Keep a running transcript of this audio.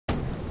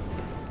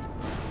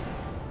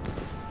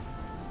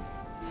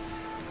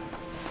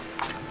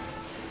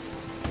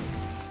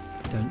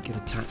Don't get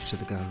attached to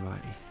the girl, Riley.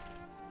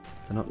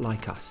 They're not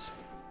like us.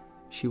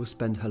 She will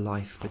spend her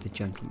life with a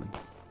gentleman.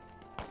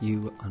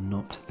 You are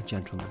not a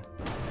gentleman.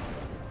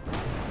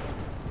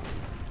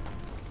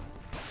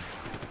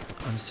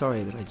 I'm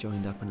sorry that I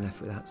joined up and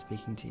left without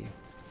speaking to you.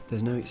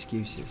 There's no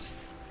excuses,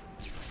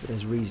 but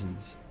there's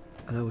reasons,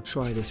 and I will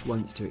try this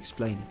once to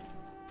explain it,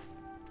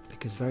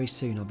 because very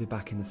soon I'll be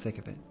back in the thick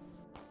of it.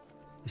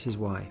 This is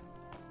why,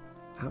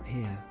 out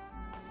here,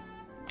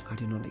 I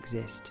do not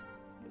exist.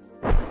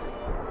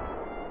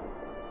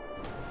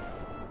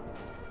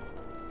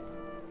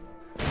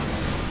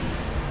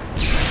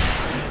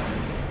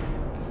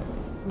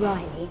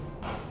 Riley,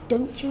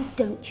 don't you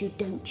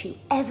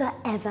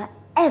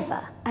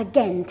ever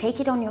again take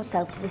it on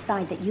yourself to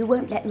decide that you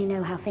won't let me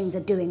know how things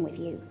are doing with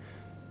you.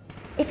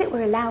 If it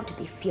were allowed to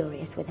be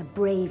furious with a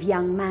brave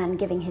young man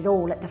giving his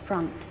all at the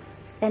front,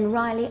 then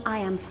Riley, I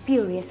am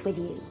furious with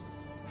you.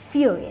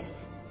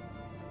 Furious.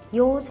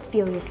 Yours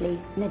furiously,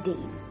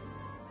 Nadine.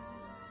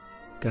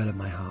 Girl of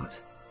my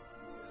heart.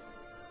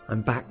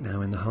 I'm back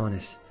now in the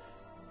harness,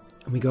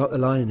 and we go up the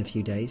line in a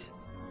few days.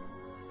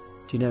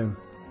 Do you know,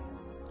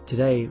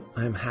 today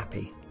I am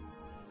happy.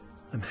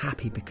 I'm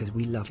happy because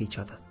we love each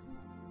other.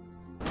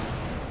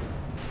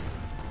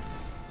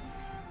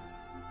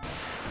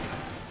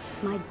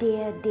 My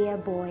dear, dear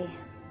boy,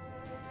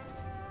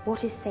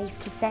 what is safe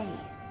to say?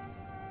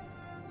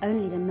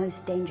 Only the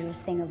most dangerous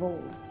thing of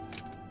all.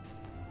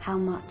 How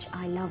much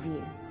I love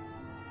you.